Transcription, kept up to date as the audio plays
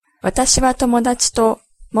私は友達と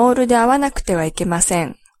モールで会わなくてはいけませ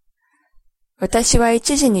ん。私は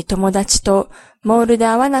1時に友達とモールで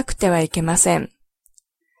会わなくてはいけません。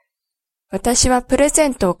私はプレゼ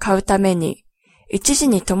ントを買うために1時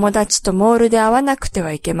に友達とモールで会わなくて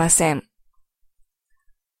はいけません。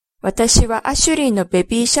私はアシュリーのベ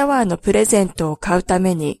ビーシャワーのプレゼントを買うた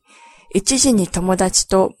めに1時に友達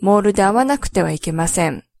とモールで会わなくてはいけませ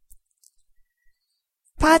ん。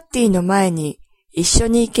パーティーの前に一緒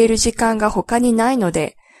に行ける時間が他にないの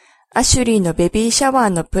で、アシュリーのベビーシャワー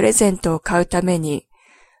のプレゼントを買うために、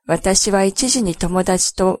私は1時に友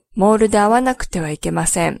達とモールで会わなくてはいけま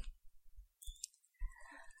せん。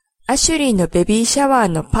アシュリーのベビーシャワー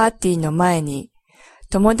のパーティーの前に、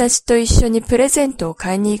友達と一緒にプレゼントを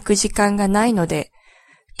買いに行く時間がないので、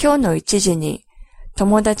今日の1時に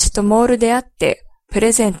友達とモールで会ってプ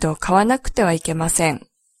レゼントを買わなくてはいけません。